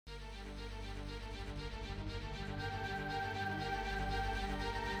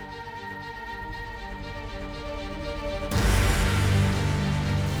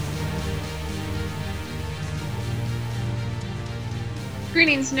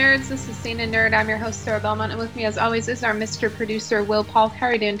Greetings, nerds. This is Cena Nerd. I'm your host, Sarah Belmont, and with me, as always, is our Mr. Producer, Will Paul. How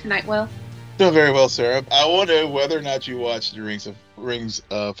are you doing tonight, Will? Doing very well, Sarah. I wonder whether or not you watched the Rings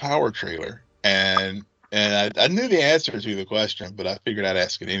of Power trailer, and I knew the answer to the question, but I figured I'd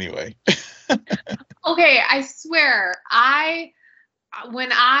ask it anyway. Okay, I swear, when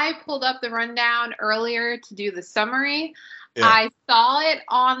I pulled up the rundown earlier to do the summary, Yeah. I saw it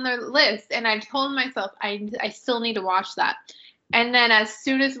on the list, and I told myself I still need to watch that. And then as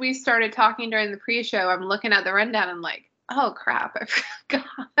soon as we started talking during the pre-show, I'm looking at the rundown and I'm like, oh crap, I forgot.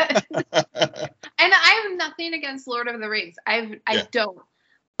 And I have nothing against Lord of the Rings. I don't.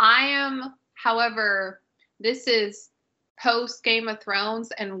 I am, however, this is post Game of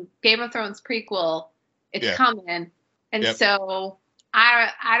Thrones and Game of Thrones prequel. It's coming. And so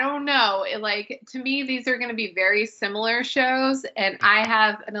I don't know. To me, these are going to be very similar shows, and I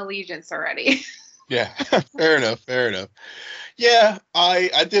have an allegiance already. Yeah, fair enough. Yeah,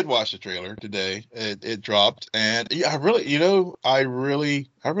 I did watch the trailer today. It dropped, and yeah, I really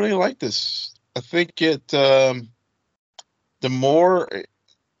like this. I think the more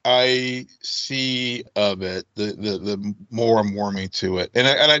I see of it, the more I'm warming to it. And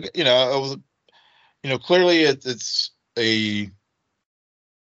I was, clearly it's a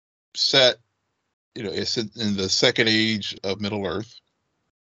set, it's in the second age of Middle Earth,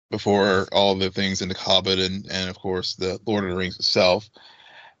 before all the things in the Hobbit and of course the Lord of the Rings itself.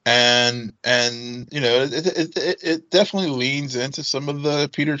 And it definitely leans into some of the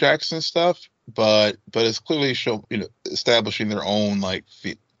Peter Jackson stuff, but it's clearly establishing their own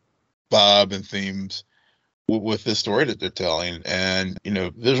vibe and themes with this story that they're telling. And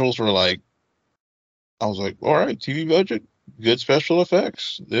visuals were I was like, all right, TV budget, good special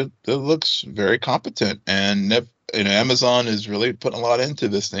effects. It looks very competent. And Amazon is really putting a lot into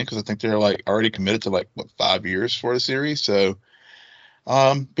this thing, because I think they're already committed to 5 years for the series. So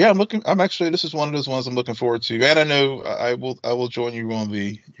this is one of those ones I'm looking forward to. And I know I will join you on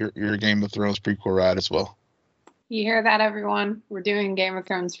your Game of Thrones prequel ride as well. You hear that, everyone? We're doing Game of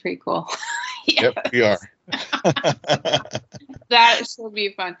Thrones prequel. Yes. Yep, we are. That should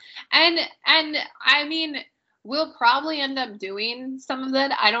be fun. And I mean, we'll probably end up doing some of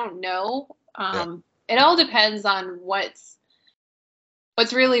that. I don't know. It all depends on what's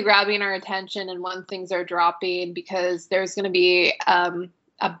really grabbing our attention and when things are dropping, because there's going to be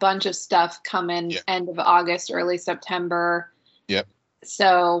a bunch of stuff coming end of August, early September. Yep.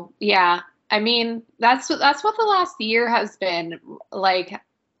 So yeah, I mean, that's what the last year has been like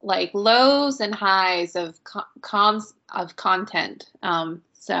lows and highs of content.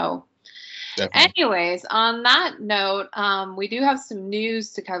 So definitely. Anyways, on that note, we do have some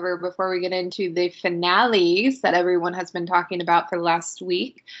news to cover before we get into the finales that everyone has been talking about for last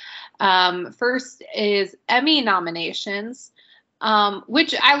week. First is Emmy nominations,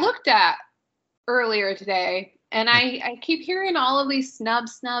 which I looked at earlier today, and I keep hearing all of these snub.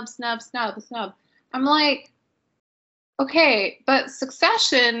 I'm like, okay, but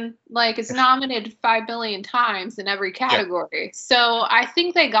Succession is nominated 5 billion times in every category. So I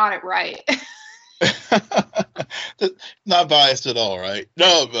think they got it right. Not biased at all, right?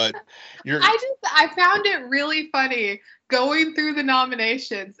 No, but I found it really funny going through the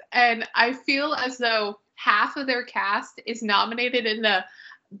nominations, and I feel as though half of their cast is nominated in the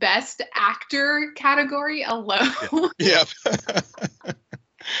Best Actor category alone. Yeah.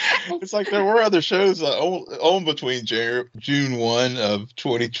 It's there were other shows on between June 1 of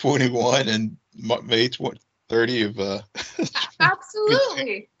 2021 and May 30 of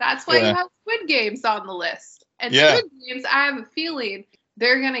Absolutely. That's why you have Squid Games on the list. And Squid Games, I have a feeling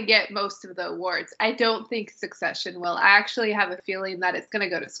they're going to get most of the awards. I don't think Succession will. I actually have a feeling that it's going to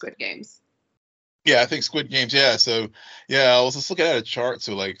go to Squid Games. Yeah, I think Squid Games. Yeah. So, I was just looking at a chart.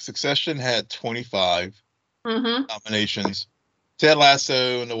 So, Succession had 25 nominations. Ted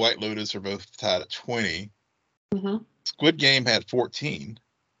Lasso and The White Lotus are both tied at 20. Squid Game had 14.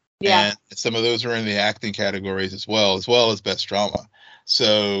 Yeah. And some of those are in the acting categories as well as Best Drama.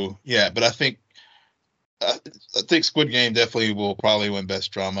 So, but I think Squid Game definitely will probably win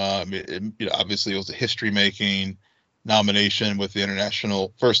Best Drama. I mean, obviously it was a history-making nomination with the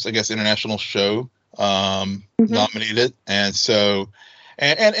international show nominated. And so,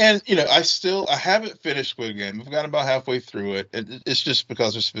 and I haven't finished Squid Game. I've gotten about halfway through it. It's just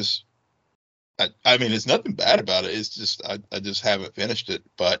because it's this. I mean, it's nothing bad about it. It's just I just haven't finished it.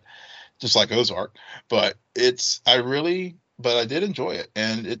 But just like Ozark, but I did enjoy it,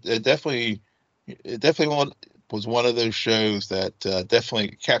 and it definitely was one of those shows that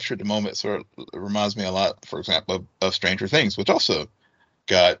definitely captured the moment. Sort of reminds me a lot, for example, of Stranger Things, which also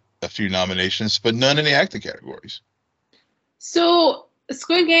got a few nominations, but none in the acting categories. So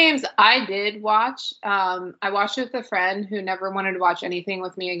Squid Games, I did watch. I watched it with a friend who never wanted to watch anything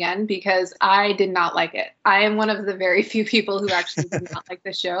with me again because I did not like it. I am one of the very few people who actually did not like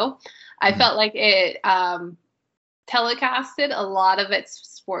the show. I felt like it telecasted a lot of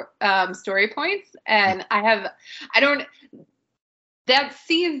its story points, and that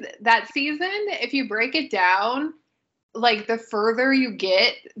season, if you break it down, like the further you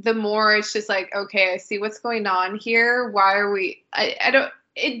get, the more it's just like, okay, I see what's going on here. Why are we? I don't.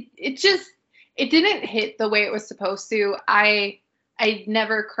 It didn't hit the way it was supposed to. I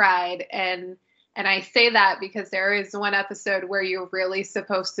never cried, and I say that because there is one episode where you're really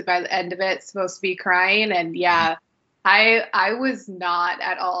supposed to, by the end of it, supposed to be crying, and yeah, I was not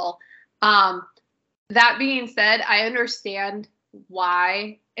at all. That being said, I understand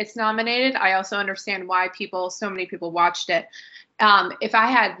why it's nominated. I also understand why so many people watched it. If I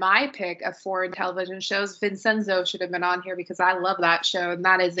had my pick of foreign television shows, Vincenzo should have been on here because I love that show, and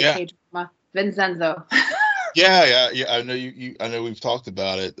that is a K-drama. Vincenzo. Yeah. I know I know we've talked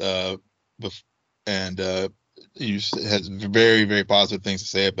about it, and you had very, very positive things to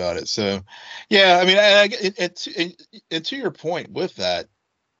say about it. So, yeah, I mean, and to your point with that,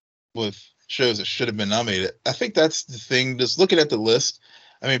 with shows that should have been nominated, I think that's the thing. Just looking at the list,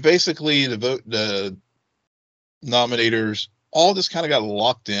 I mean, basically the nominators all just kind of got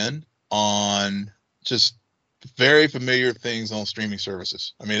locked in on just very familiar things on streaming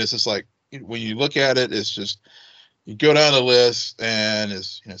services. I mean, it's just like when you look at it, it's just you go down the list and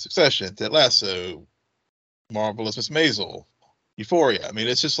it's Succession, Ted Lasso, Marvelous Miss Maisel, Euphoria. I mean,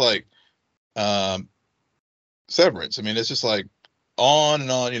 it's just like Severance. I mean, it's just like on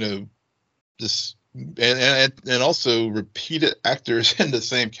and on. This and also repeated actors in the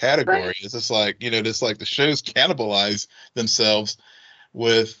same category. Right. It's just like just like the shows cannibalize themselves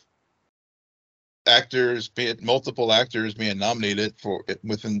with multiple actors being nominated for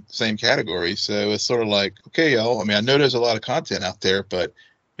within the same category. So it's sort of like, okay, y'all. I mean, I know there's a lot of content out there, but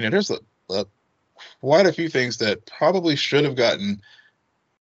there's quite a few things that probably should have gotten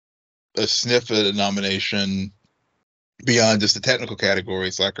a sniff at a nomination beyond just the technical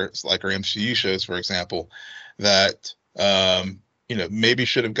categories, like our MCU shows, for example, that maybe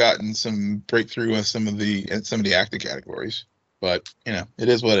should have gotten some breakthrough in some of the acting categories. But it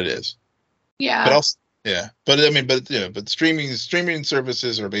is what it is. Yeah. But also, yeah. But I mean, but streaming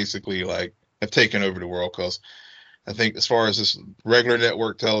services are basically like have taken over the world, because I think as far as this regular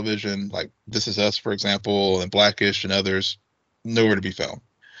network television, like This Is Us, for example, and Blackish and others, nowhere to be found.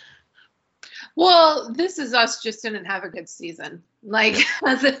 Well, This Is Us just didn't have a good season. Like,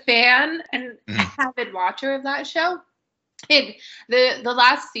 as a fan and avid watcher of that show, the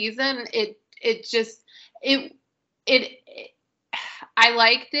last season, I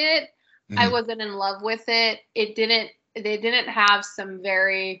liked it. I wasn't in love with it. They didn't have some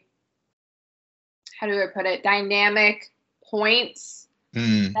very, how do I put it, dynamic points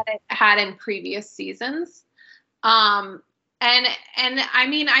that it had in previous seasons. And I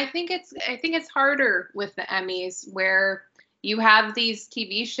mean, I think it's harder with the Emmys, where you have these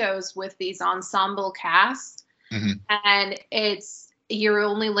TV shows with these ensemble casts, and you're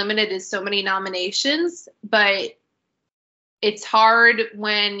only limited to so many nominations, but it's hard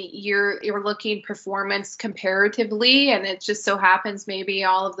when you're looking performance comparatively, and it just so happens maybe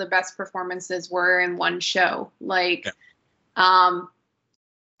all of the best performances were in one show. Like, and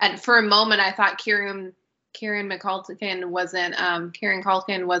for a moment I thought Kieran Culkin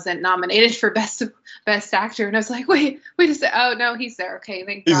wasn't nominated for best actor, and I was like, wait a second. Oh no, he's there. Okay,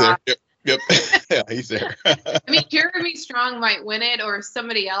 thank God. There. Yep. Yeah, he's there. I mean, Jeremy Strong might win it, or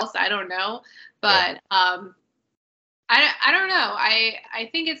somebody else. I don't know, but I don't know. I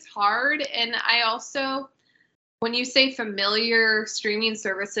think it's hard, and I also, when you say familiar streaming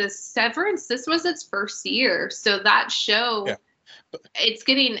services, Severance, this was its first year, so that show. Yeah. It's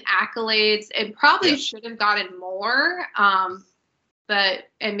getting accolades and probably should have gotten more. And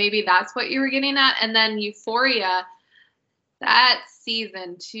maybe that's what you were getting at. And then Euphoria, that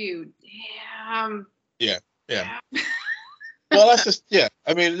season too. Damn. Yeah. Well, that's just,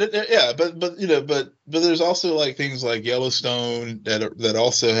 I mean, but there's also like things like Yellowstone that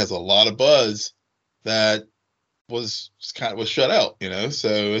also has a lot of buzz that was shut out, so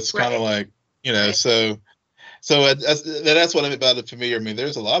it's kind of like, So that's what I mean about it for me. I mean,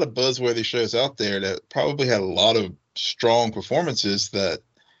 there's a lot of buzzworthy shows out there that probably had a lot of strong performances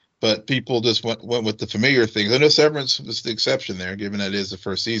but people just went with the familiar things. I know Severance was the exception there, given that it is the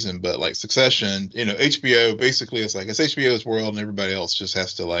first season, but like Succession, HBO basically it's HBO's world, and everybody else just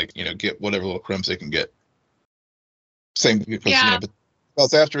has to get whatever little crumbs they can get. Same because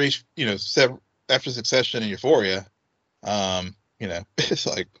because after after Succession and Euphoria, it's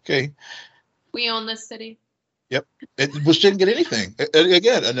like, okay, we own this city. yep. Which didn't get anything.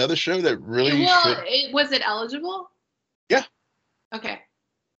 Again, another show that really should. Was it eligible? Yeah. Okay.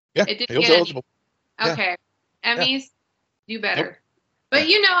 Yeah, It didn't was get eligible. Okay. Yeah. Emmys, do better. Nope. But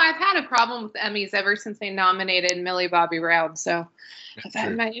I've had a problem with Emmys ever since they nominated Millie Bobby Brown, so I've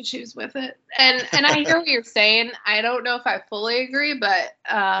had my issues with it. And I hear what you're saying. I don't know if I fully agree, but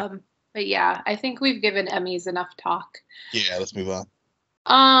yeah, I think we've given Emmys enough talk. Yeah, let's move on.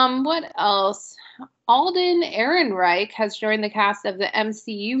 What else? Alden Ehrenreich has joined the cast of the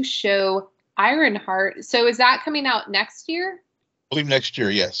MCU show Ironheart. So is that coming out next year? I believe next year,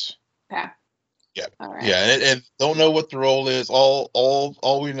 yes. Okay. Yeah. All right. Yeah, and don't know what the role is.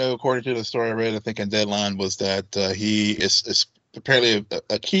 All we know, according to the story I read, I think in Deadline, was that he is apparently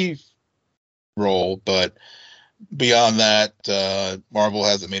a key role, but beyond that, Marvel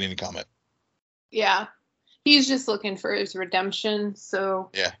hasn't made any comment. Yeah. He's just looking for his redemption, so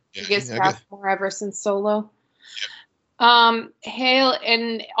yeah. he gets cast more ever since Solo. Hale,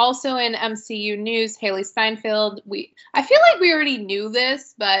 and also in MCU news, Haley Steinfeld. I feel like we already knew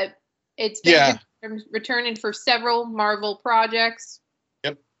this, but it's been returning for several Marvel projects.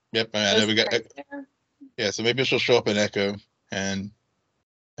 Yep. I know we got. So maybe she'll show up in Echo and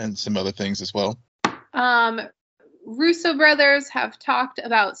some other things as well. Russo brothers have talked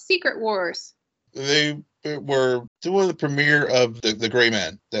about Secret Wars. They were doing the premiere of the Gray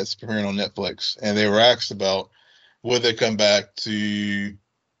Man that's premiering on Netflix, and they were asked about would they come back to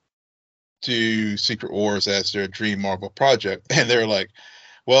Secret Wars as their dream Marvel project, and they're like,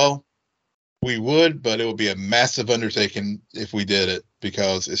 well, we would, but it would be a massive undertaking if we did it,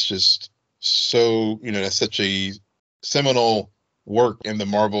 because it's just so, that's such a seminal work in the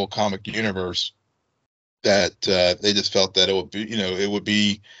Marvel comic universe that they just felt that it would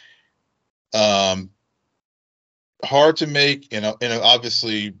be hard to make, and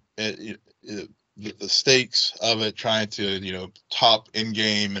obviously the stakes of it, trying to top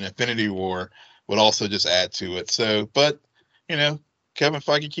Endgame and Infinity War, would also just add to it. So, but Kevin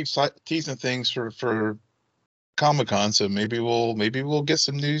Feige keeps teasing things for Comic-Con, so maybe we'll get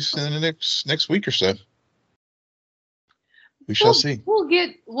some news in the next week or so. We shall see.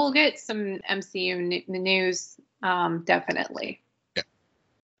 We'll get some MCU news, definitely.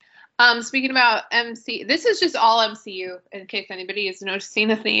 Yeah. Speaking about this is just all MCU, in case anybody is noticing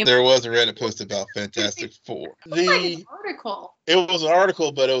the theme. There was a Reddit post about Fantastic Four. It was like an article. It was an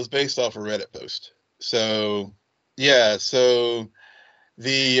article, but it was based off a Reddit post. So, yeah. So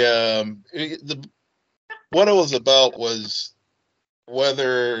the what it was about was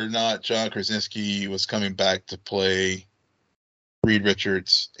whether or not John Krasinski was coming back to play Reed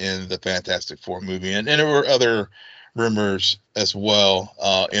Richards in the Fantastic Four movie, and there were other rumors as well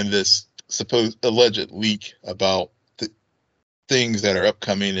in this supposed alleged leak about the things that are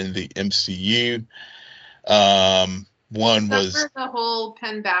upcoming in the MCU. One was where the whole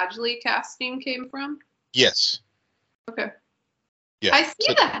Penn Badgley casting came from. Yes. Okay. Yeah. I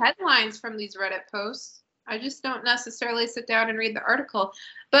see the headlines from these Reddit posts. I just don't necessarily sit down and read the article.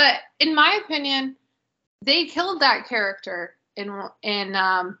 But in my opinion, they killed that character in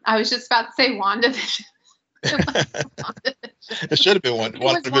I was just about to say WandaVision. It should have been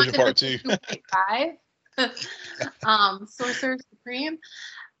WandaVision Part 2. 2.5. Sorcerer Supreme.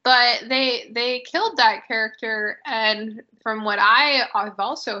 But they killed that character, and from what I've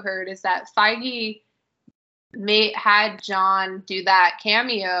also heard is that Feige had John do that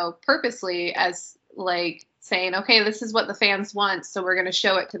cameo purposely, as like saying, okay, this is what the fans want, so we're going to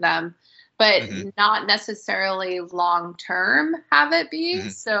show it to them, but not necessarily long term have it be.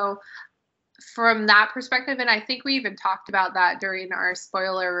 So from that perspective, and I think we even talked about that during our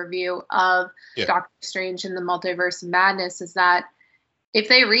spoiler review of Doctor Strange and the Multiverse of Madness, is that if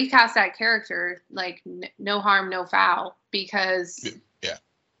they recast that character, like no harm, no foul, because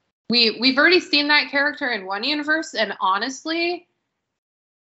we've already seen that character in one universe, and honestly,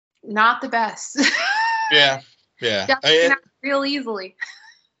 not the best. Yeah. Real easily.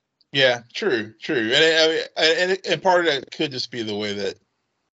 Yeah, true, and part of that could just be the way that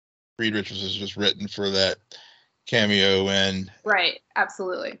Reed Richards was just written for that cameo, and right,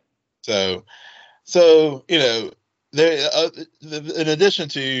 absolutely. So there, in addition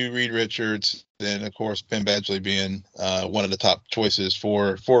to Reed Richards, and of course Penn Badgley being one of the top choices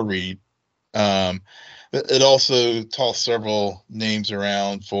for Reed, it also tossed several names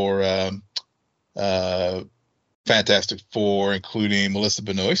around for Fantastic Four, including Melissa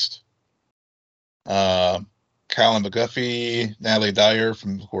Benoist, Kylan McGuffey, Natalie Dyer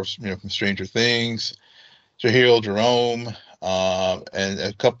from Stranger Things, Jahil Jerome, and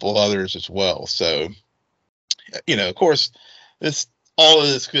a couple others as well. So, of course, It's all of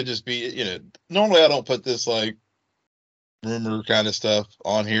this could just be, normally I don't put this like rumor kind of stuff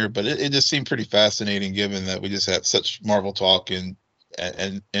on here, but it just seemed pretty fascinating given that we just had such Marvel talk and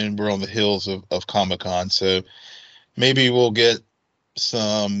we're on the heels of Comic-Con. So maybe we'll get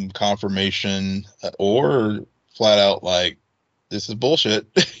some confirmation or flat out like this is bullshit,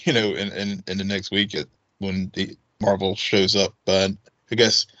 in the next week when the Marvel shows up. But I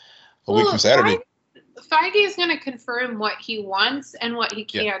guess a week from Saturday. Feige is going to confirm what he wants and what he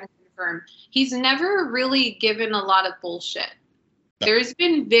can confirm. He's never really given a lot of bullshit. No. There's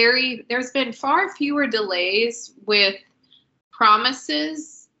been far fewer delays with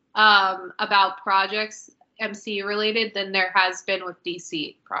promises about projects MCU related than there has been with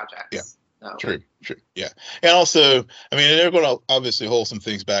DC projects. Yeah. So. True. Yeah. And also, I mean, they're going to obviously hold some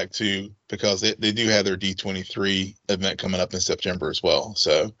things back too, because they do have their D23 event coming up in September as well.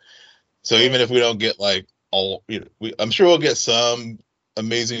 So even if we don't get like all, I'm sure we'll get some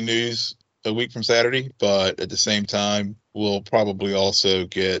amazing news a week from Saturday, but at the same time, we'll probably also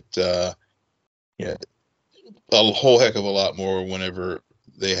get, a whole heck of a lot more whenever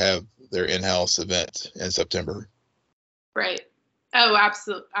they have their in-house event in September. Right. Oh,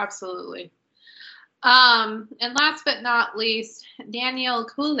 absolutely. And last but not least, Daniel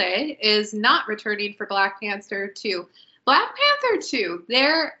Kaluuya is not returning for Black Panther 2. Black Panther 2,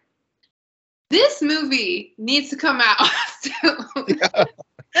 this movie needs to come out. Yeah.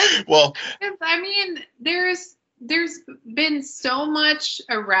 Well, I mean, there's been so much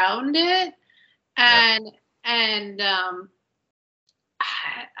around it, and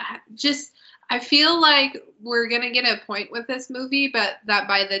I feel like we're going to get a point with this movie, but that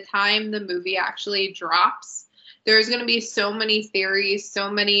by the time the movie actually drops, there's going to be so many theories,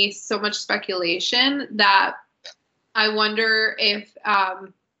 so much speculation that I wonder if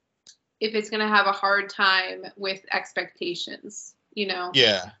it's going to have a hard time with expectations,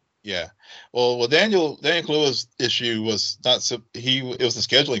 Yeah. Well, Daniel Kaluuya's issue was it was a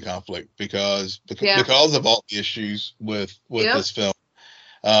scheduling conflict because of all the issues with this film.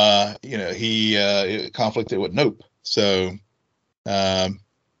 He conflicted with Nope. So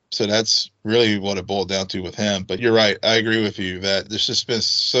that's really what it boiled down to with him. But you're right. I agree with you that there's just been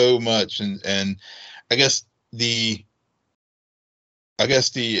so much, and I guess the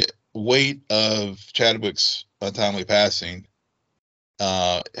weight of Chadwick's untimely passing,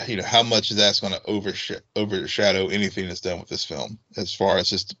 how much that's going to overshadow anything that's done with this film, as far as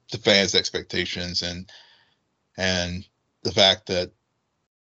just the fans' expectations and the fact that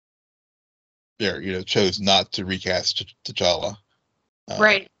they chose not to recast T'Challa.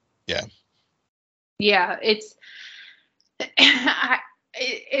 Right. Yeah. Yeah, it's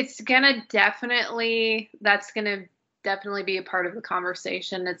gonna definitely be a part of the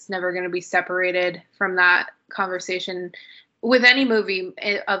conversation. It's never going to be separated from that conversation with any movie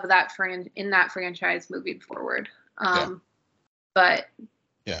of that in that franchise moving forward. But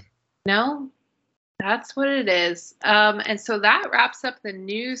no, that's what it is. And so that wraps up the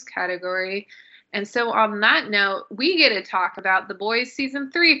news category. And so on that note, we get to talk about The Boys season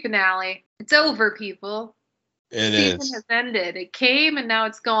 3 finale. It's over, people. The season has ended. It came and now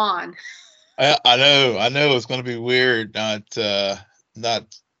it's gone. I know it's going to be weird not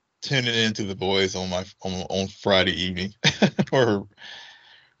tuning into The Boys on Friday evening. What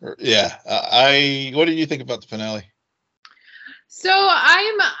do you think about the finale? So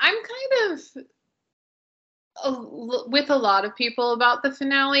I'm kind of with a lot of people about the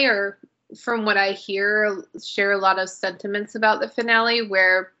finale, or from what I hear, share a lot of sentiments about the finale,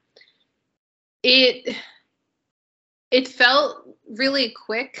 where it felt really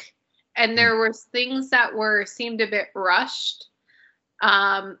quick. And there were things that seemed a bit rushed.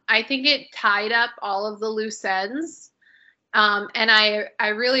 I think it tied up all of the loose ends. And I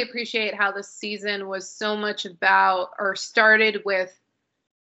really appreciate how the season was so much about, or started with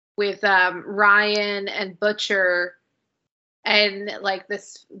Ryan and Butcher, and like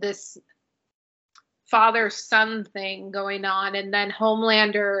this father-son thing going on, and then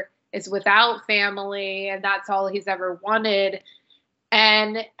Homelander is without family, and that's all he's ever wanted.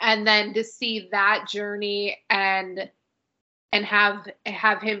 And then to see that journey and have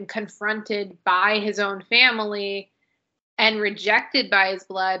him confronted by his own family and rejected by his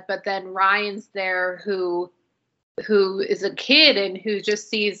blood, but then Ryan's there who is a kid and who just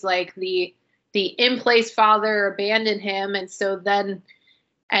sees like the in-place father abandon him, and so then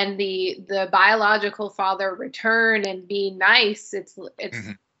and the biological father return and be nice.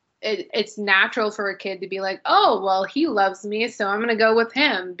 It's natural for a kid to be like, oh, well, he loves me, so I'm going to go with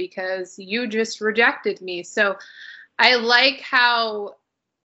him because you just rejected me. So I like how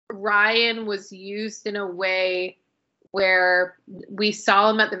Ryan was used in a way where we saw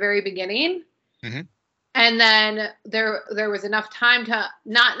him at the very beginning. Mm-hmm. And then there was enough time to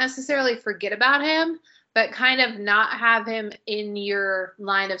not necessarily forget about him, but kind of not have him in your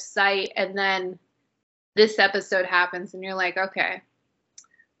line of sight. And then this episode happens and you're like, okay,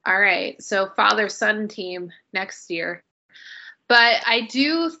 all right. So father-son team next year. But I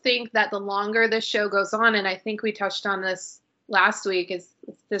do think that the longer this show goes on, and I think we touched on this last week, is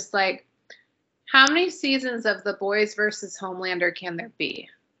just like, how many seasons of The Boys versus Homelander can there be?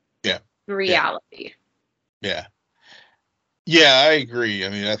 Yeah. Reality. Yeah. Yeah, I agree. I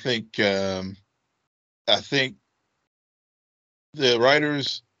mean, I think the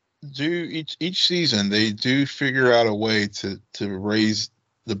writers do each season, they do figure out a way to raise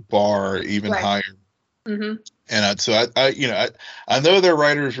the bar even higher. Mm-hmm. And so I know their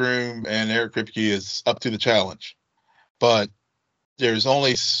writers' room and Eric Kripke is up to the challenge, but there's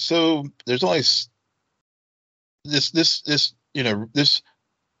only this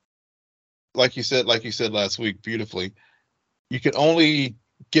like you said last week beautifully, you can only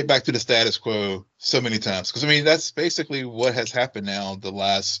get back to the status quo so many times, because I mean that's basically what has happened now the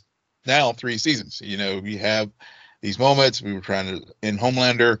last 3 seasons. We have these moments. We were trying to end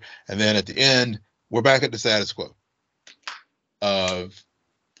Homelander, and then at the end we're back at the status quo of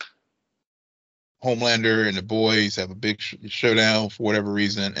Homelander and the boys have a big showdown for whatever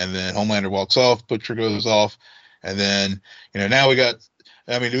reason, and then Homelander walks off, Butcher goes off, and then now we got.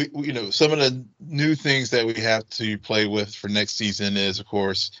 I mean, some of the new things that we have to play with for next season is, of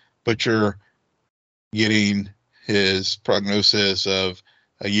course, Butcher getting his prognosis of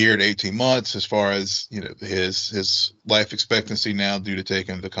a year to 18 months as far as his life expectancy now due to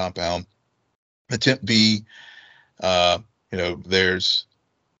taking the compound. Attempt B, there's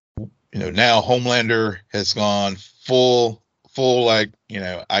now Homelander has gone full like,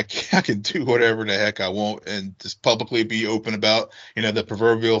 I can do whatever the heck I want and just publicly be open about, the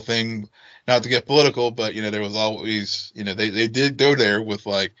proverbial thing, not to get political, but, there was always, they did go there with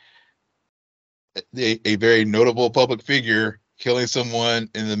like a very notable public figure killing someone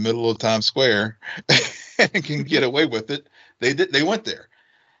in the middle of Times Square and can get away with it. They went there.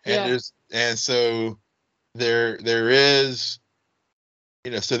 And so there is,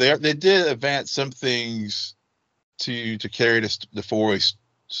 so they did advance some things to carry the four-way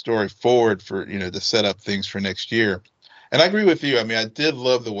story forward for, to set up things for next year. And I agree with you. I mean, I did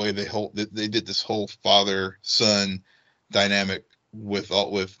love the way they did this whole father-son dynamic with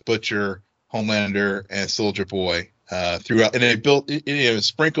Butcher, Homelander, and Soldier Boy throughout, and they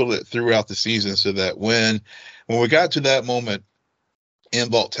sprinkled it throughout the season so that when we got to that moment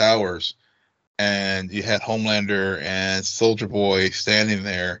in Vault Towers, and you had Homelander and Soldier Boy standing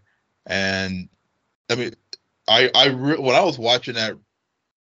there, and I mean, when I was watching that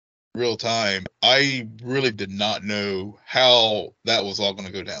real time, I really did not know how that was all going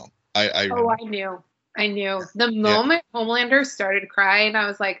to go down. I knew the moment Homelander started crying, I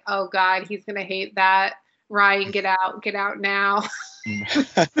was like, oh God, he's going to hate that. Ryan, get out now.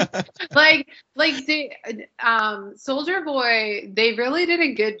 like Soldier Boy, they really did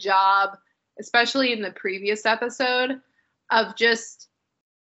a good job, especially in the previous episode, of just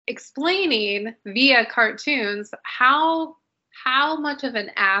explaining via cartoons how much of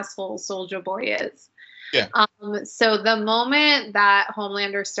an asshole Soldier Boy is. Yeah. So the moment that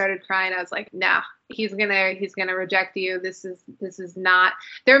Homelander started crying, I was like, nah, he's gonna reject you. This is not.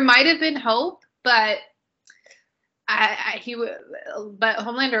 There might have been hope, but but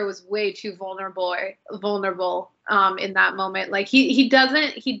Homelander was way too vulnerable in that moment. Like he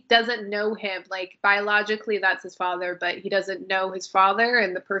doesn't know him. Like biologically that's his father, but he doesn't know his father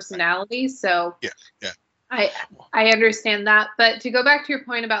and the personality. So yeah. I understand that. But to go back to your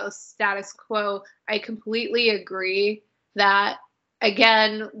point about the status quo, I completely agree that,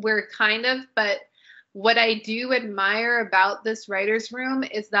 again, but what I do admire about this writer's room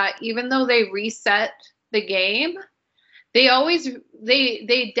is that even though they reset the game,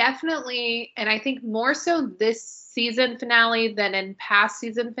 they definitely, and I think more so this season finale than in past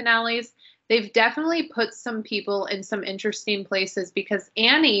season finales, they've definitely put some people in some interesting places, because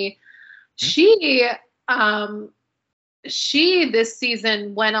Annie, she this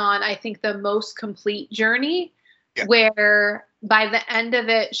season went on, I think, the most complete journey, where by the end of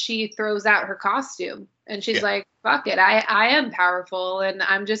it, she throws out her costume and she's like, fuck it. I am powerful and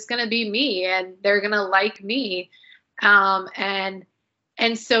I'm just going to be me and they're going to like me. And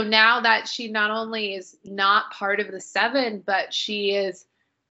so now that she not only is not part of the Seven, but she is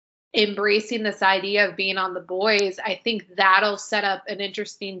embracing this idea of being on the Boys, I think that'll set up an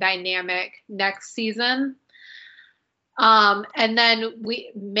interesting dynamic next season. And then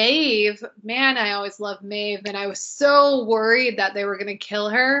Maeve, man, I always loved Maeve, and I was so worried that they were going to kill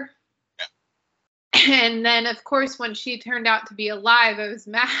her. And then, of course, when she turned out to be alive, I was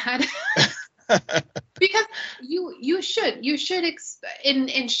mad. Because you should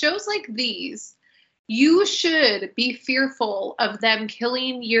in shows like these, you should be fearful of them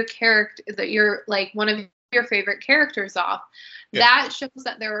killing your character, that you're like one of your favorite characters off. Yeah. That shows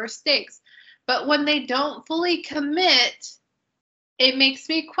that there are stakes. But when they don't fully commit, it makes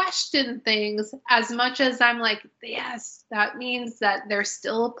me question things as much as I'm like, yes, that means that they're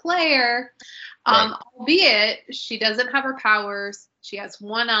still a player. Right. Albeit she doesn't have her powers. She has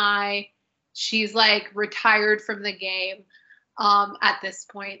one eye. She's like retired from the game at this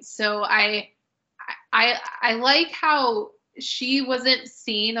point. So I like how she wasn't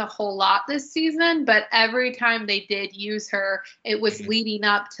seen a whole lot this season, but every time they did use her, it was leading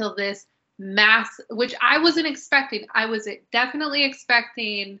up till this mass, which I wasn't expecting. I was definitely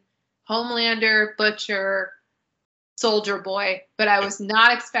expecting Homelander, Butcher, Soldier Boy, but I was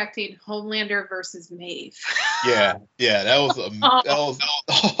not expecting Homelander versus Maeve. Yeah, that was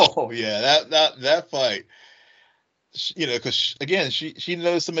that fight. You know, because again, she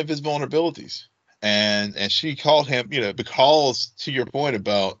knows some of his vulnerabilities, and she called him. You know, because to your point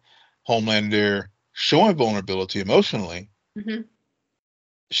about Homelander showing vulnerability emotionally,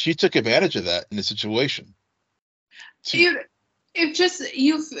 she took advantage of that in the situation. You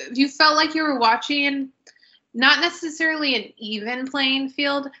felt like you were watching not necessarily an even playing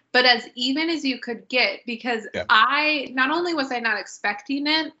field, but as even as you could get, because I not only was I not expecting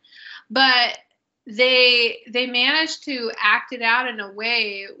it, but they managed to act it out in a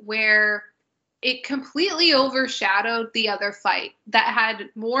way where it completely overshadowed the other fight that had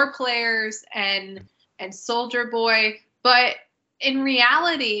more players and Soldier Boy, but in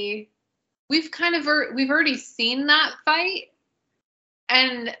reality, we've already seen that fight,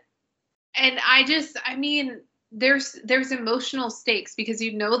 and I mean, there's emotional stakes because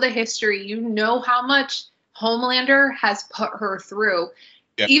you know the history, you know how much Homelander has put her through,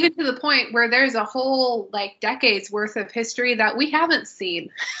 even to the point where there's a whole like decades worth of history that we haven't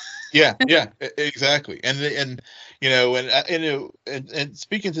seen. Yeah, exactly, and you know, and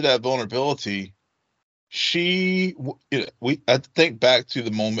speaking to that vulnerability. I think back to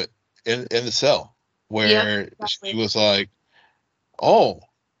the moment in the cell where she was like, "Oh,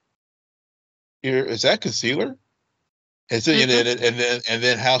 is that concealer?" And so, and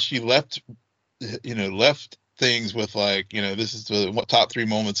then how she left things with like, this is the top 3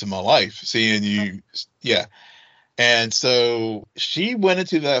 moments in my life, seeing you, And so she went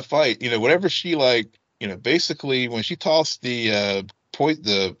into that fight, whatever she basically when she tossed the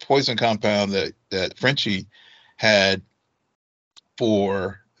poison compound that Frenchie had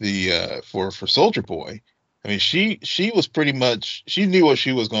for the for Soldier Boy. I mean, she was pretty much, she knew what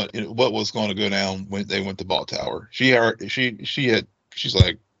was going to go down when they went to Ball Tower. She's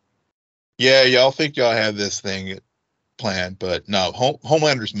like, yeah, y'all think y'all have this thing planned, but no,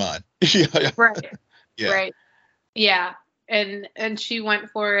 Homelander's mine. Right. Yeah. Right. Yeah. And she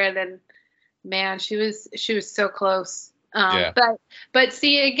went for it, and man, she was so close. But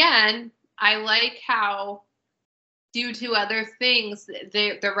see, again, I like how, due to other things,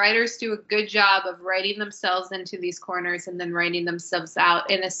 the writers do a good job of writing themselves into these corners and then writing themselves out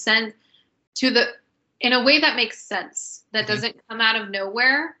in a sense, in a way that makes sense, that doesn't come out of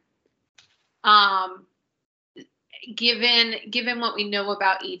nowhere. Given what we know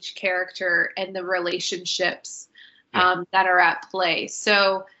about each character and the relationships that are at play.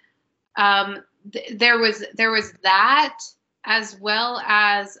 So there was that, as well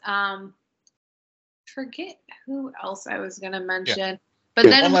as forget who else I was going to mention, but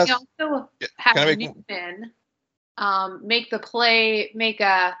then we also have Newman make the play,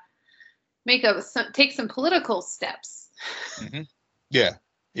 take some political steps.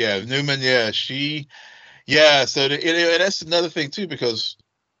 Newman, so that's another thing too, because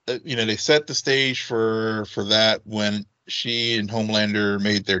they set the stage for that when she and Homelander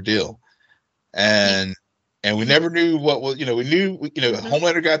made their deal, and we never knew what was, we knew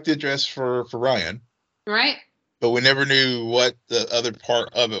Homelander got the address for Ryan, right, but we never knew what the other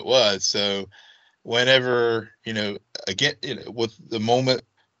part of it was. So whenever again, with the moment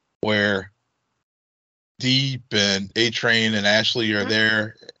where Deep and A-Train and Ashley are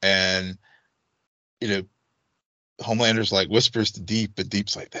there, and Homelander's like whispers to Deep, but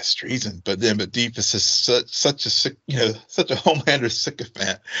Deep's like, that's treason. But Deep is just such a Homelander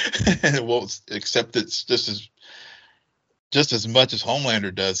sycophant, and won't accept it just as much as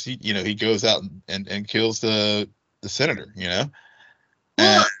Homelander does. He goes out and kills the senator.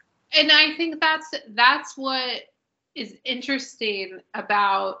 And I think that's what is interesting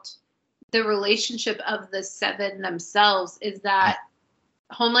about the relationship of the seven themselves is that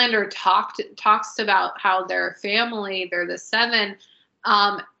Homelander talks about how they're family, they're the seven,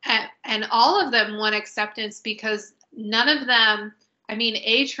 and all of them want acceptance because none of them. I mean,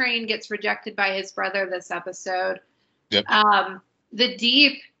 A-Train gets rejected by his brother this episode. Yep. The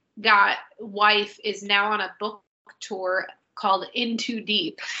Deep wife is now on a book tour called Into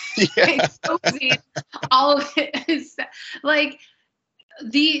Deep. Yeah. All of it is like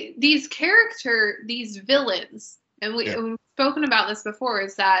these villains, and we've spoken about this before,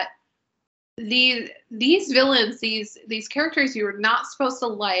 is that these villains, these characters you are not supposed to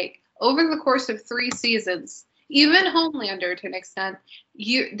like, over the course of 3 seasons, even Homelander to an extent,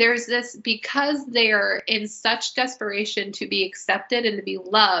 there's this, because they are in such desperation to be accepted and to be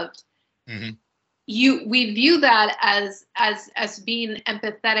loved. Mm-hmm. We view that as being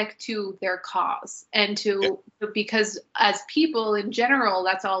empathetic to their cause and to because as people in general,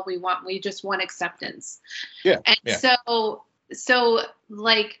 that's all we want. We just want acceptance. Yeah. And so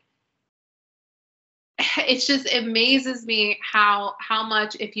like, it amazes me how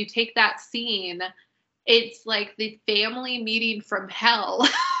much, if you take that scene, it's like the family meeting from hell.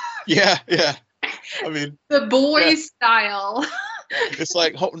 Yeah. I mean, the boys style. It's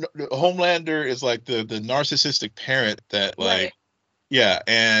like Homelander is like the narcissistic parent that, like, right. Yeah,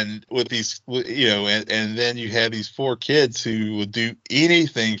 and with these, and then you have these 4 kids who will do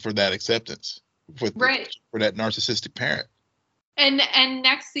anything for that acceptance, for that narcissistic parent. And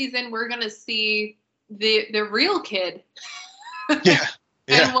next season we're gonna see the real kid. Yeah.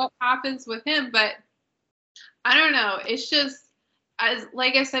 And what happens with him, but I don't know. It's just, as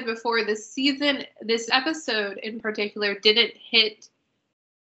like I said before, this episode in particular didn't hit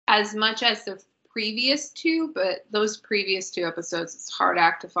as much as the previous 2, but those previous 2 episodes, it's a hard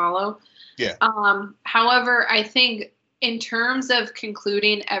act to follow. Yeah. However, I think in terms of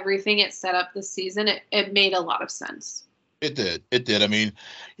concluding everything it set up this season, it made a lot of sense. It did. I mean,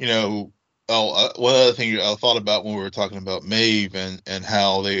 one other thing I thought about when we were talking about Maeve and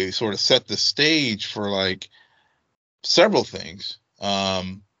how they sort of set the stage for like several things.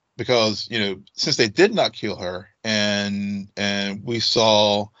 Because, since they did not kill her, and we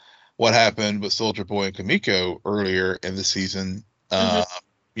saw what happened with Soldier Boy and Kimiko earlier in the season, and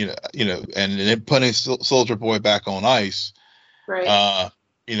then putting Soldier Boy back on ice, right?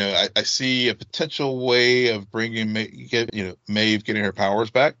 I see a potential way of bringing Maeve getting her powers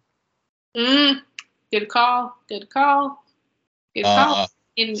back. Good call.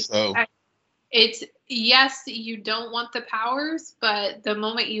 It's, yes, you don't want the powers, but the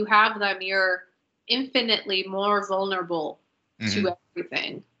moment you have them, you're infinitely more vulnerable to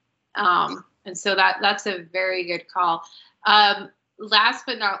everything. And so that's a very good call. Last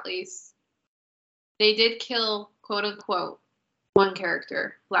but not least, they did kill, quote unquote, one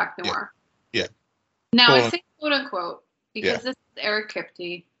character, Black Noir. Yeah. Now I say quote unquote because this is Eric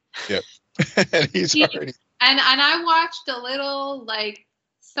Kripke. Yep. And he's already. And I watched a little like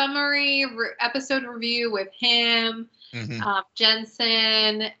summary episode review with him,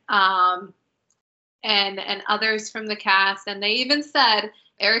 Jensen, and others from the cast, and they even said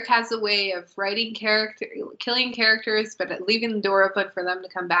Eric has a way of killing characters, but leaving the door open for them to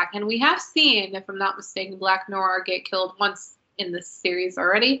come back. And we have seen, if I'm not mistaken, Black Noir get killed once in this series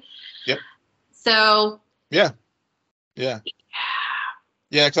already. Yep. So. Yeah.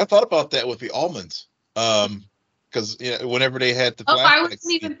 Because I thought about that with the almonds. Because whenever they had the flashbacks, I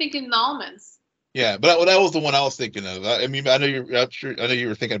wasn't even thinking the almonds. Yeah, but that was the one I was thinking of. I mean, I know you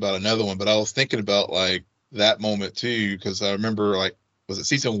were thinking about another one, but I was thinking about like that moment too, because I remember, like, was it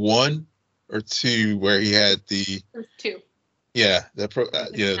season 1 or 2 where he had the? It was 2. Yeah,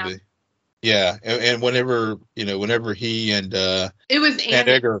 and whenever he and it was Stan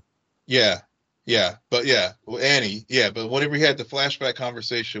Edgar. But Annie, but whenever he had the flashback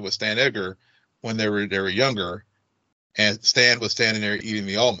conversation with Stan Edgar when they were younger, and Stan was standing there eating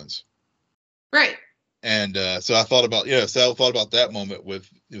the almonds. Right. And so I thought about that moment with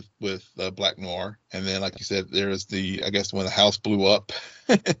Black Noir, and then, like you said, there was I guess when the house blew up.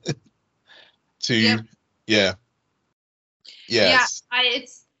 I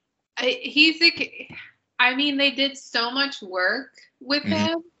mean, they did so much work with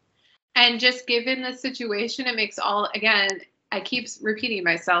him, and just given the situation, it makes I keep repeating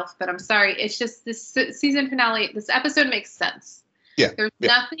myself, but I'm sorry. It's just this season finale, this episode makes sense. Yeah. There's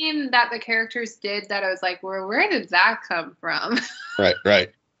nothing that the characters did that I was like, well, where did that come from? Right.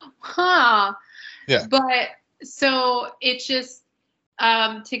 Huh. Yeah. But so it's just,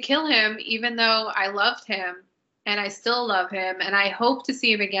 to kill him, even though I loved him, and I still love him, and I hope to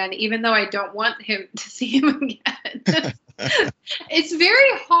see him again, even though I don't want him to see him again. It's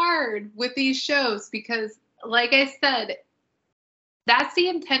very hard with these shows because, like I said, that's the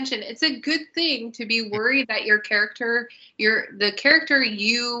intention. It's a good thing to be worried that the character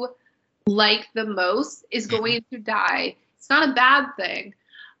you like the most is going to die. It's not a bad thing,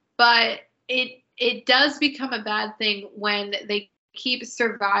 but it does become a bad thing when they keep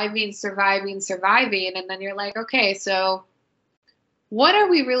surviving, and then you're like, okay, so what are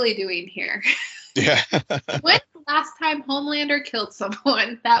we really doing here? Yeah. When's the last time Homelander killed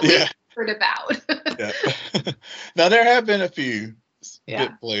someone that we heard about? Yeah. Now there have been a few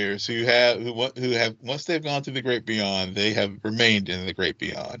good players who have once they've gone to the great beyond, they have remained in the great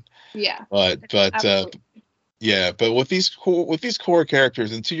beyond. Yeah. But with these core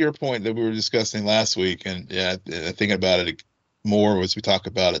characters, and to your point that we were discussing last week, and thinking about it more as we talk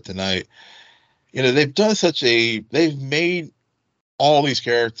about it tonight, they've made all these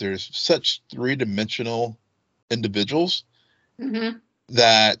characters such three-dimensional individuals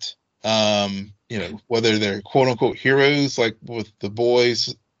that whether they're quote unquote heroes like with the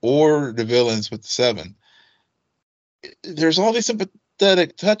boys or the villains with the Seven, there's all these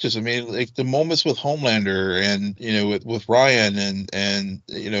sympathetic touches. I mean, like the moments with Homelander and with Ryan and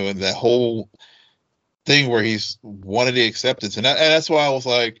that whole thing where he's wanted the acceptance, and that's why I was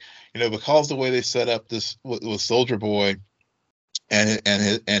like, because the way they set up this with Soldier Boy and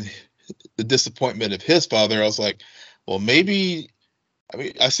the disappointment of his father, I was like, well, maybe. I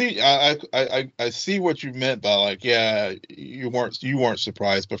mean, I see what you meant by like, yeah, you weren't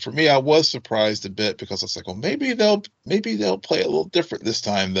surprised, but for me, I was surprised a bit because I was like, well, maybe they'll play a little different this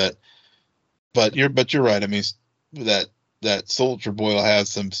time. But you're right. I mean, that Soldier Boy will have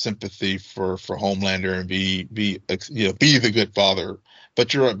some sympathy for Homelander and be the good father.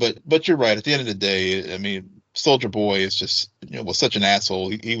 But you're right. At the end of the day, I mean, Soldier Boy is just was such an asshole.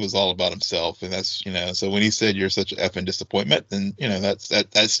 He was all about himself, and that's so when he said you're such an effing disappointment, then that's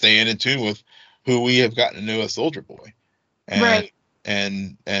staying in tune with who we have gotten to know as Soldier Boy, and right,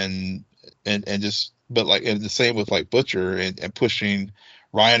 and just but like and the same with like Butcher and pushing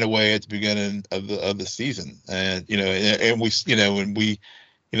Ryan away at the beginning of the season, and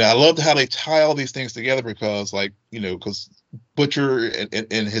I loved how they tie all these things together because because Butcher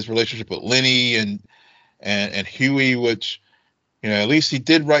and his relationship with Lenny and Huey, which at least he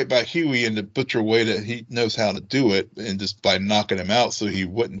did right by Huey in the Butcher way that he knows how to do it, and just by knocking him out so he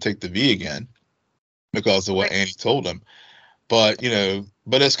wouldn't take the V again because of what Annie told him. But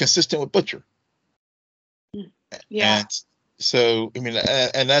but it's consistent with Butcher. Yeah. And so I mean,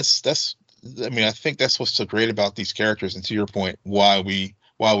 and that's I mean, I think that's what's so great about these characters, and to your point, why we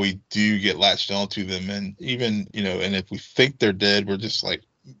do get latched onto them, and even and if we think they're dead, we're just like,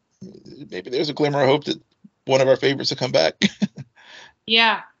 maybe there's a glimmer of hope that one of our favorites will come back.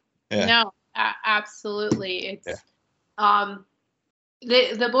 Yeah. No, absolutely. It's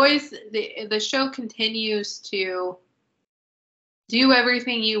the boys. The show continues to do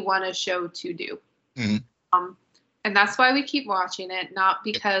everything you want a show to do. Mm-hmm. And that's why we keep watching it, not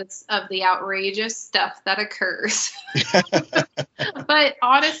because of the outrageous stuff that occurs, but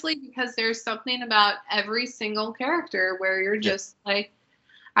honestly, because there's something about every single character where you're just like,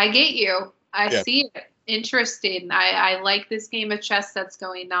 I get you. I see it. Interesting. I like this game of chess that's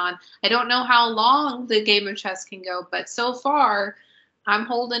going on. I don't know how long the game of chess can go, but so far I'm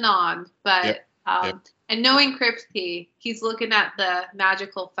holding on. But and knowing Kripke, he's looking at the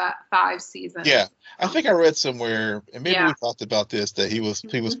magical 5 seasons. Yeah, I think I read somewhere, and maybe we talked about this, that he was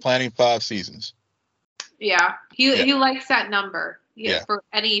planning 5 seasons. Yeah, he likes that number. For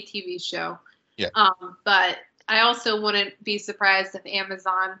any TV show. Yeah. But I also wouldn't be surprised if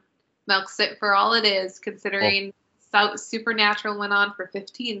Amazon milks it for all it is, considering Supernatural went on for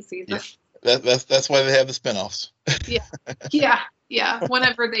 15 seasons. Yeah. That's why they have the spinoffs. Yeah.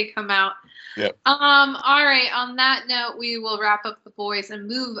 Whenever they come out. Yep. All right. On that note, we will wrap up the boys and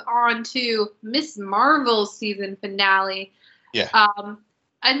move on to Miss Marvel's season finale. Yeah.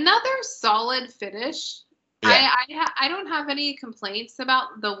 Another solid finish. Yeah. I don't have any complaints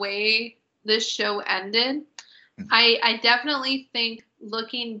about the way this show ended. I definitely think,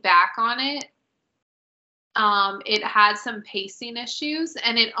 looking back on it, it had some pacing issues,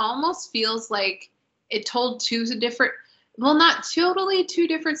 and it almost feels like it told not totally two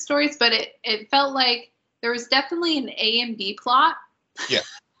different stories, but it felt like there was definitely an A and B plot. Yeah.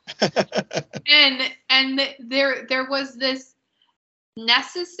 and there was this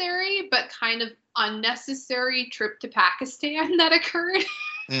necessary but kind of unnecessary trip to Pakistan that occurred.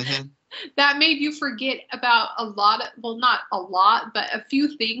 Mm-hmm. That made you forget about not a lot, but a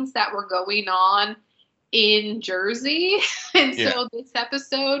few things that were going on in Jersey. And Yeah. so this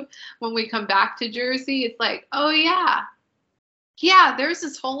episode, when we come back to Jersey, it's like, oh yeah, there's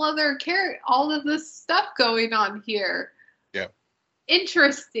this whole other all of this stuff going on here. Yeah.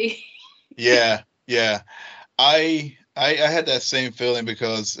 Interesting. Yeah. I had that same feeling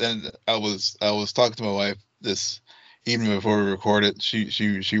because, and I was talking to my wife this evening before we recorded.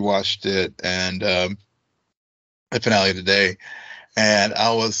 She watched it and the finale today, and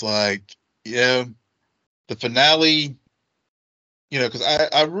I was like, the finale, because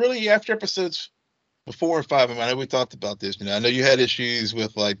I really, after episodes 4 and 5, I mean, I know we talked about this. I know you had issues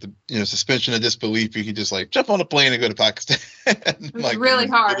with like the suspension of disbelief. You could just like jump on a plane and go to Pakistan. It was like, really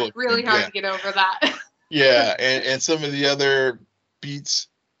hard to get over that. Yeah, and some of the other beats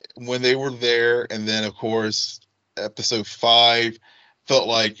when they were there, and then of course episode 5 felt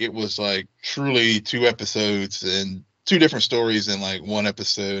like it was like truly 2 episodes and 2 different stories in like one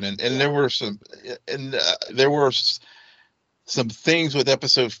episode, and there were some some things with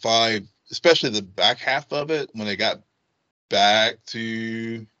episode 5, especially the back half of it when they got back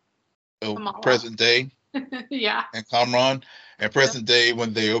to present day. Yeah. And Kamran, and present day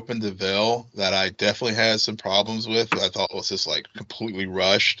when they opened the veil, that I definitely had some problems with. I thought it was just like completely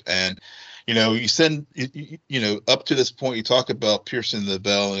rushed. And you send up to this point, you talk about piercing the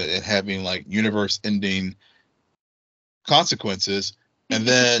veil and having like universe ending consequences, and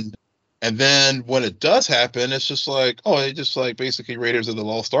then when it does happen, it's just like, oh, they just like basically Raiders of the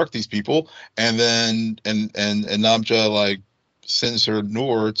Lost Ark these people, and then and Namja like sends her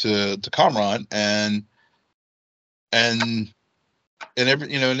Noor to Kamran, and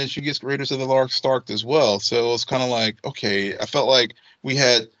every and then she gets Raiders of the Lost Ark as well. So it was kind of like, okay, I felt like we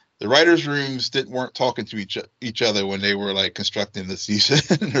had the writers' rooms weren't talking to each other when they were like constructing the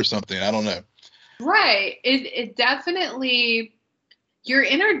season or something. I don't know. Right. It definitely, you're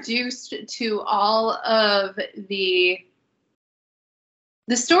introduced to all of the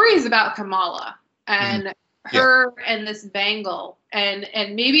stories about Kamala and her and this bangle, and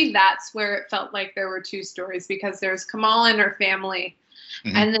maybe that's where it felt like there were 2 stories, because there's Kamala and her family,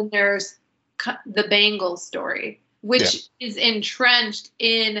 and then there's the bangle story, which is entrenched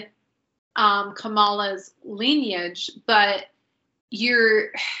in Kamala's lineage, but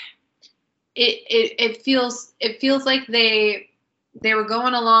it feels like they were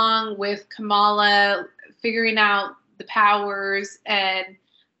going along with Kamala figuring out the powers and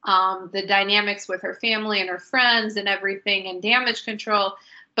the dynamics with her family and her friends and everything, and damage control.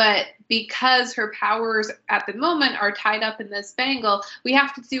 But because her powers at the moment are tied up in this bangle, we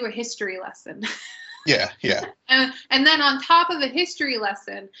have to do a history lesson. Yeah. And then on top of a history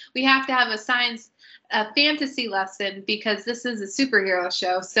lesson, we have to have a fantasy lesson, because this is a superhero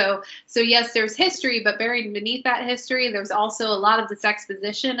show. So yes, there's history, but buried beneath that history, there's also a lot of this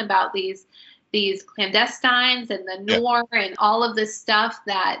exposition about these clandestines and the Noor and all of this stuff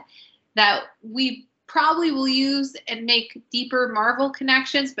that we probably will use and make deeper Marvel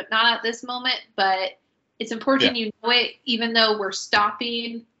connections, but not at this moment. But it's important you know it, even though we're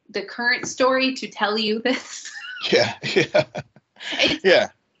stopping the current story to tell you this. Yeah.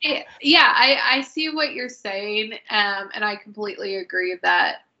 I see what you're saying, and I completely agree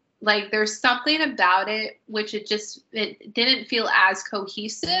that like there's something about it which it didn't feel as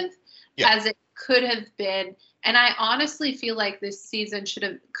cohesive as it could have been. And I honestly feel like this season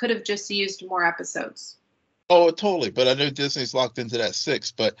could have just used more episodes. Oh, totally. But I know Disney's locked into that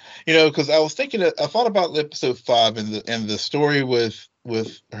 6. But because I was thinking, I thought about episode 5 and the story with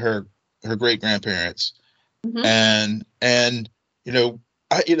her great grandparents, and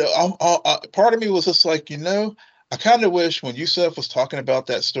part of me was just like, I kind of wish when Yusuf was talking about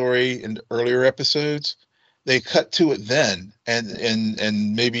that story in the earlier episodes, they cut to it then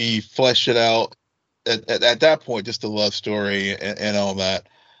and maybe flesh it out at that point, just the love story and all that.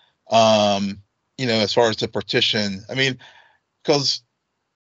 As far as the partition, I mean, because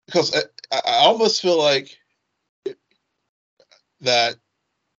I almost feel like that,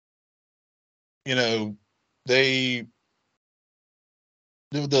 they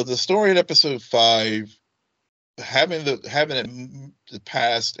the story in episode 5, having it the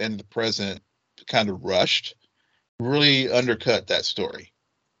past and the present kind of rushed, really undercut that story.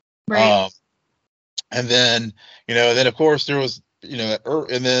 Right. And then of course there was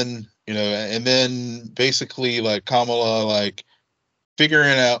and then basically like Kamala like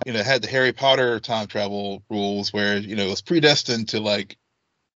figuring out had the Harry Potter time travel rules where it was predestined to like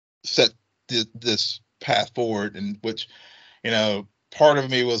set this path forward, in which part of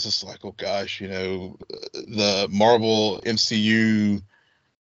me was just like, oh gosh, the Marvel MCU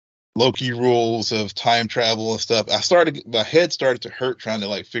Loki rules of time travel and stuff. My head started to hurt trying to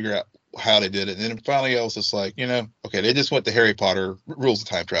like figure out how they did it. And then finally I was just like, okay, they just went to Harry Potter rules of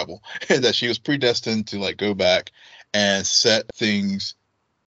time travel, and that she was predestined to like go back and set things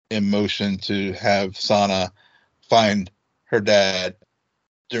in motion to have Sana find her dad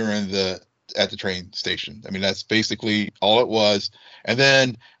at the train station. I mean, that's basically all it was. And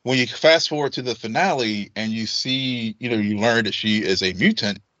then when you fast forward to the finale and you see, you learn that she is a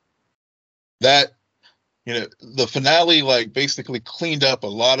mutant, that, the finale like basically cleaned up a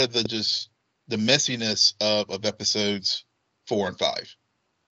lot of the messiness of episodes 4 and 5.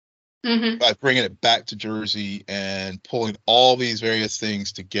 Mm-hmm. By bringing it back to Jersey and pulling all these various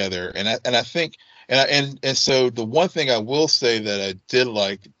things together. And I think, and so the one thing I will say that I did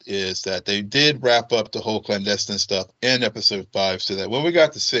like is that they did wrap up the whole clandestine stuff in episode 5, so that when we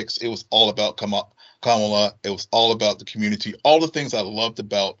got to 6, it was all about Kamala. It was all about the community. All the things I loved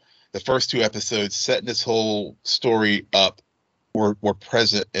about the first 2 episodes, setting this whole story up, were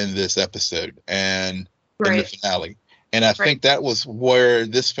present in this episode and in the finale. And I think that was where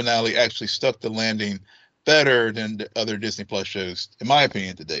this finale actually stuck the landing better than the other Disney Plus shows, in my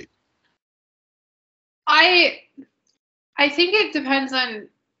opinion, to date. I think it depends on.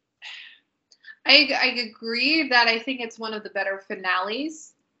 I agree that I think it's one of the better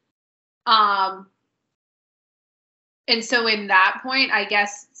finales. And so in that point, I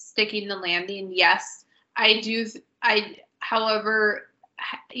guess sticking the landing, yes, I do. However.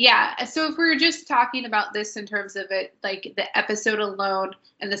 Yeah, so if we're just talking about this in terms of it, like the episode alone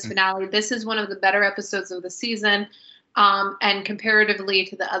and this finale, this is one of the better episodes of the season. And comparatively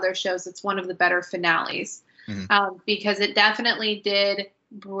to the other shows, it's one of the better finales. Because it definitely did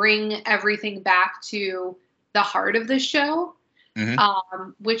bring everything back to the heart of the show,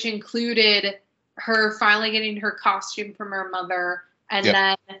 which included her finally getting her costume from her mother, and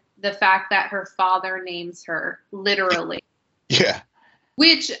then the fact that her father names her, literally. Yeah.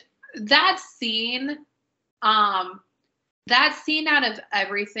 Which that scene out of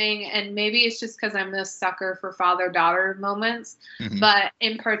everything, and maybe it's just because I'm a sucker for father-daughter moments, but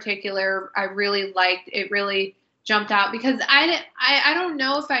in particular, I really liked it. Really jumped out because I don't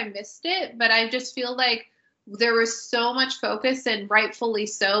know if I missed it, but I just feel like there was so much focus, and rightfully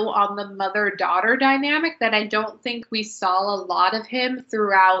so, on the mother-daughter dynamic that I don't think we saw a lot of him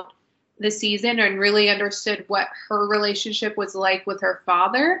throughout the season and really understood what her relationship was like with her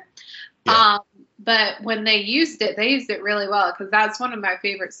father. But when they used it really well, because that's one of my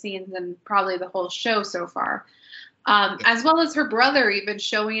favorite scenes in probably the whole show so far. As well as her brother even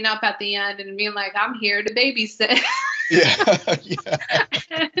showing up at the end and being like, I'm here to babysit.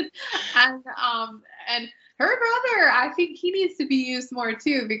 And her brother, I think he needs to be used more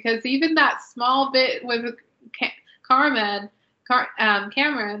too, because even that small bit with Cameron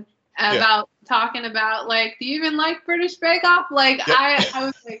about talking about, like, do you even like British Bake Off? Like, I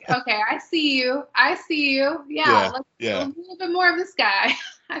was like, okay, I see you. Yeah, let's do a little bit more of this guy.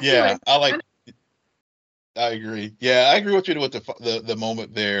 I agree. Yeah, I agree with you with the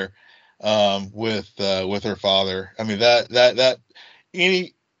moment there with her father. I mean, that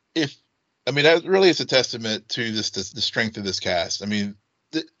really is a testament to the strength of this cast. I mean,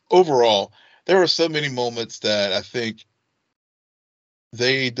 overall, there were so many moments that I think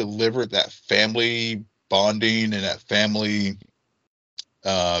they delivered that family bonding and that family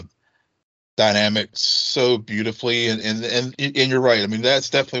dynamic so beautifully, and you're right. I mean, that's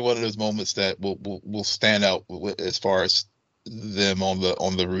definitely one of those moments that will stand out as far as them on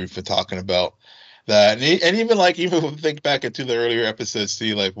the roof and talking about that, and even when we think back into the earlier episodes,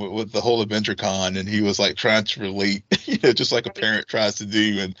 see, like with the whole Adventure Con, and he was like trying to relate, just like a parent tries to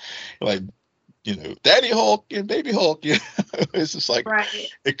do, and like, Daddy Hulk and Baby Hulk, it's just like,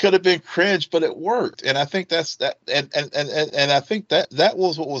 it could have been cringe, but it worked. And I think that's that. And I think that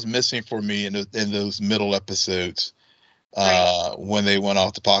was what was missing for me in those middle episodes, when they went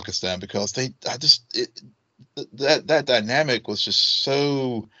off to Pakistan, because that dynamic was just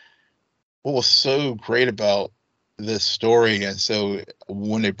what was so great about this story. And so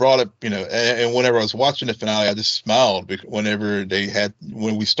when they brought up, and whenever I was watching the finale, I just smiled whenever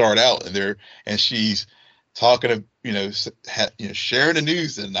when we start out and she's talking to, sharing the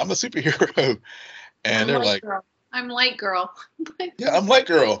news, and I'm a superhero, and they're like, I'm light girl. Yeah, I'm light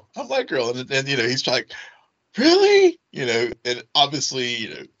girl. And he's like, really? And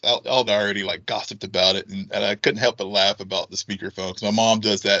obviously, I'd already like gossiped about it, and I couldn't help but laugh about the speakerphone, because my mom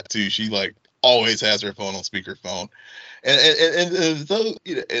does that too. She like always has her phone on speakerphone, and those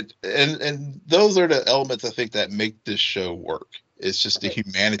and those are the elements I think that make this show work. It's just the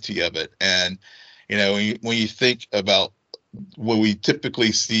humanity of it, and when you think about what we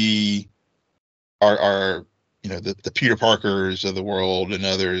typically see our the Peter Parkers of the world and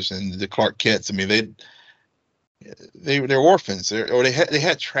others, and the Clark Kents. I mean, they're orphans. They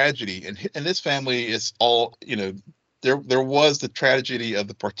had tragedy, and in this family, it's all, there was the tragedy of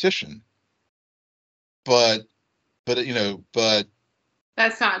the partition, but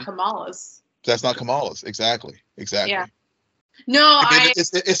that's not Kamala's. That's not Kamala's. Exactly. Yeah. No, I mean,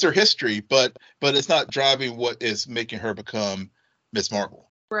 it's her history, but it's not driving what is making her become Miss Marvel.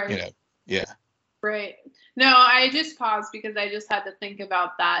 Right. Yeah. Right. No, I just paused because I just had to think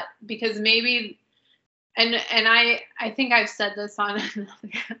about that, because maybe, and I think I've said this on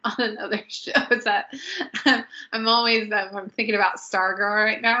another show, is that I'm thinking about Stargirl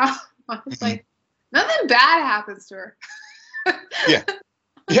right now. I'm just like, nothing bad happens to her. Yeah.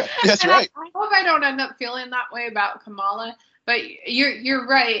 Yeah, that's right. I hope I don't end up feeling that way about Kamala, but you're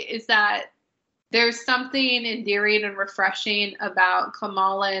right, is that there's something endearing and refreshing about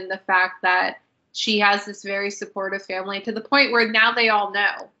Kamala, and the fact that she has this very supportive family, to the point where now they all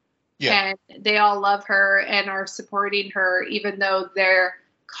know. Yeah. And they all love her and are supporting her, even though they're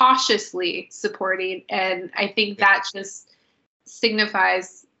cautiously supporting. And I think that just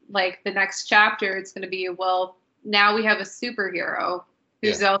signifies, like, the next chapter, it's going to be, well, now we have a superhero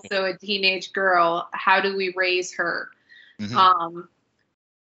who's also a teenage girl. How do we raise her? Mm-hmm.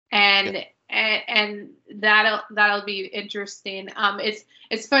 And that'll be interesting.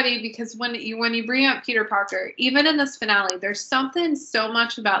 It's funny because when you bring up Peter Parker, even in this finale, there's something so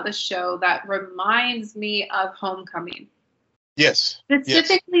much about the show that reminds me of Homecoming. Yes.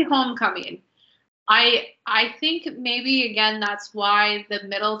 Specifically Homecoming. I think maybe, again, that's why the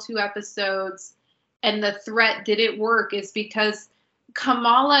middle two episodes and the threat didn't work, is because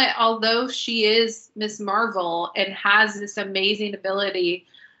Kamala, although she is Miss Marvel and has this amazing ability,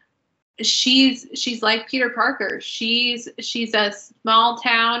 she's like Peter Parker. She's a small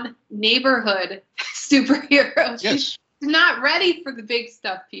town neighborhood superhero. Yes. She's not ready for the big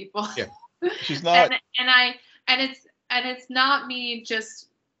stuff, people. Yeah. She's not. and it's not me just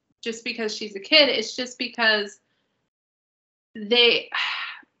because she's a kid. It's just because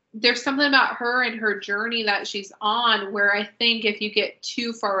there's something about her and her journey that she's on, where I think if you get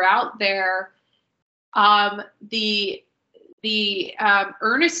too far out there, the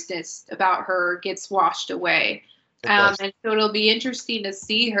earnestness about her gets washed away. And so it'll be interesting to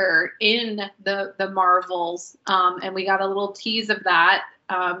see her in the Marvels. And we got a little tease of that.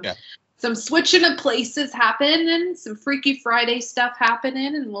 Some switching of places happening, some Freaky Friday stuff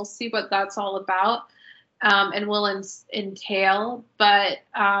happening, and we'll see what that's all about. And will entail. But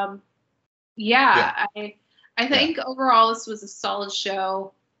I think overall this was a solid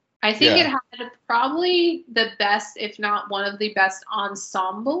show. I think it had probably the best, if not one of the best,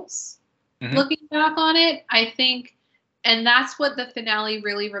 ensembles. Mm-hmm. Looking back on it, I think, and that's what the finale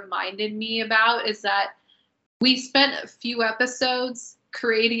really reminded me about, is that we spent a few episodes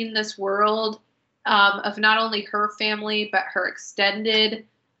creating this world of not only her family, but her extended,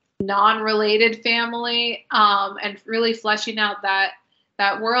 non-related family, and really fleshing out that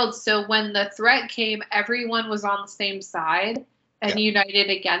world. So when the threat came, everyone was on the same side and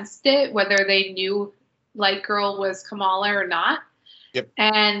united against it, whether they knew Light Girl was Kamala or not. Yep.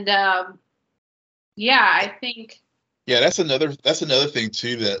 And I think. Yeah, that's another thing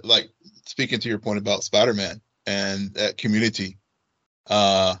too, that, like, speaking to your point about Spider-Man and that community,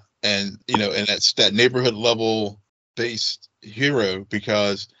 and and that's that neighborhood level based hero,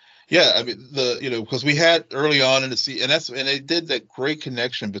 because. Yeah, I mean, because we had early on in the season, and they did that great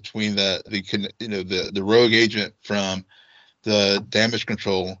connection between the rogue agent from the Damage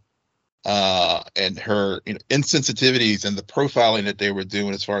Control, and her insensitivities and the profiling that they were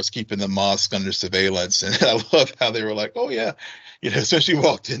doing as far as keeping the mosque under surveillance. And I love how they were like, oh yeah, so she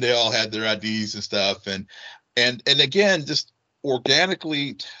walked in, they all had their IDs and stuff, and again, just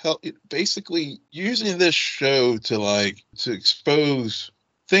organically basically using this show to expose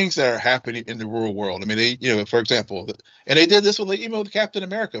things that are happening in the real world. I mean, they, for example, and they did this with Captain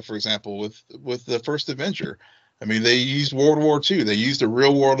America, for example, with the first Avenger. I mean, they used World War II. They used a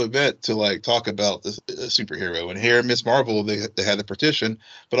real world event to talk about the superhero. And here in Miss Marvel, they had the partition,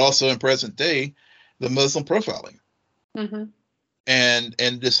 but also in present day, the Muslim profiling. Mm-hmm.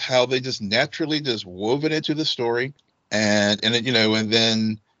 And just how they just naturally just wove it into the story, and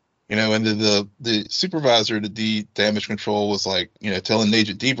then the supervisor of the Damage Control was telling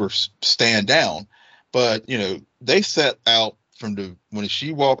Agent Deaver stand down, but they set out when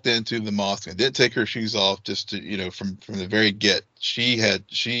she walked into the mosque and didn't take her shoes off, just to from the very get,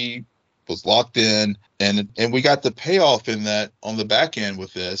 she was locked in, and we got the payoff in that on the back end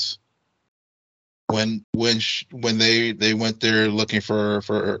with this when they went there looking for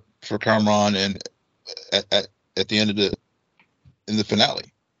Kamran, at the end of the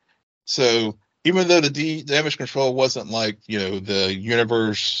finale. So even though the damage control wasn't like, the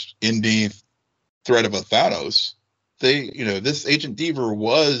universe ending threat of a Thanos, this Agent Deaver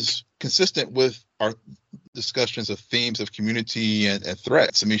was consistent with our discussions of themes of community and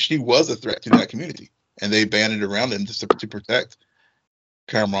threats. I mean, she was a threat to that community, and they banded around him to protect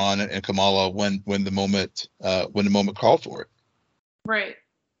Cameron and Kamala when the moment called for it. Right.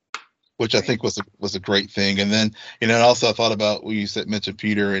 Which I think was a great thing. And then, and also I thought about what you mentioned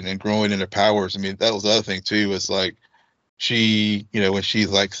Peter and growing in her powers. I mean, that was the other thing too, is like she, when she's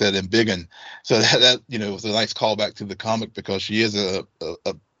like said embiggen. So that was a nice callback to the comic, because she is a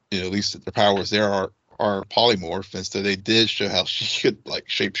at least the powers there are polymorph. And so they did show how she could like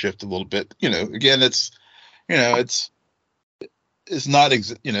shapeshift a little bit. Again, it's not,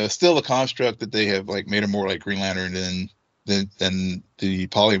 it's still a construct that they have like made her more like Green Lantern than the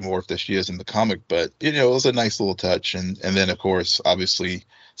polymorph that she is in the comic. But it was a nice little touch. And then of course, obviously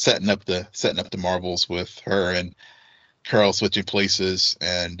setting up the Marvels with her and Carol switching places,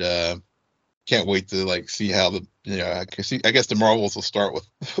 and can't wait to like see how I guess the Marvels will start with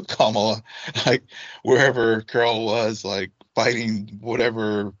Kamala, like wherever Carol was, like fighting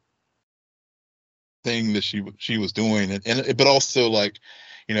whatever thing that she was doing, and but also like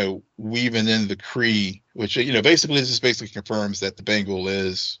weaving in the Kree, which basically this just basically confirms that the Bengal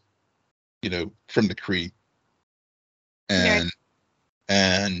is from the Kree, and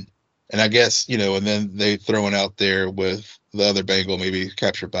I guess and then they throwing out there with the other Bengal maybe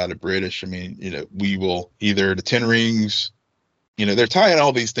captured by the British. I mean, we will either the Ten Rings, they're tying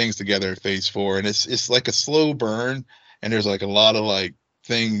all these things together in Phase 4, and it's like a slow burn, and there's like a lot of like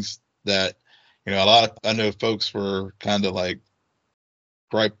things that I know folks were kind of like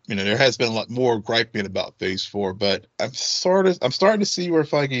gripe. There has been a lot more griping about Phase 4, but I'm starting to see where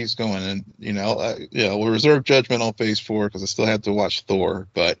Feige's going, and we'll reserve judgment on Phase 4 because I still have to watch Thor,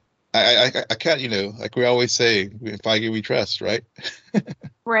 but I can't, like we always say, in Feige we trust, right?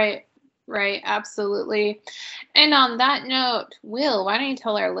 Right, absolutely. And on that note, Will, why don't you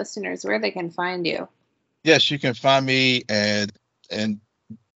tell our listeners where they can find you? Yes, you can find me and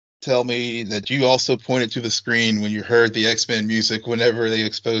tell me that you also pointed to the screen when you heard the X-Men music whenever they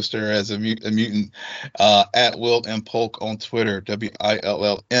exposed her as a mutant, at Will M. Polk on Twitter,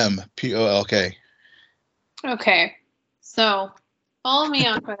 WILLMPOLK. Okay, so follow me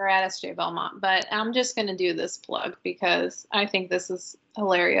on Twitter at SJ Belmont, but I'm just going to do this plug because I think this is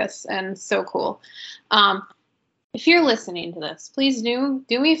hilarious and so cool. If you're listening to this, please do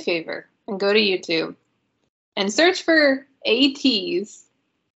me a favor and go to YouTube and search for AT's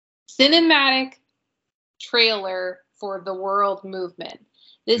cinematic trailer for the World Movement.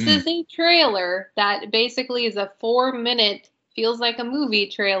 This is a trailer that basically is a 4-minute, feels like a movie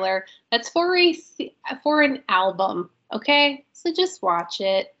trailer that's for an album. Okay, so just watch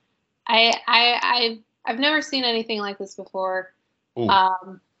it. I've never seen anything like this before.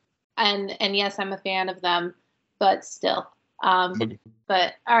 And yes, I'm a fan of them, but still.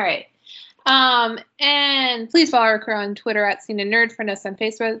 But all right. And please follow our crew on Twitter at Scene and Nerd, friend us on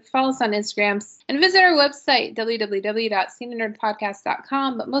Facebook, follow us on Instagram, and visit our website,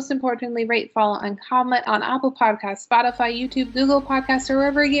 www.sceneandnerdpodcast.com. But most importantly, rate, follow, and comment on Apple Podcasts, Spotify, YouTube, Google Podcasts, or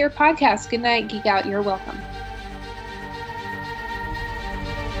wherever you get your podcasts. Good night, geek out. You're welcome.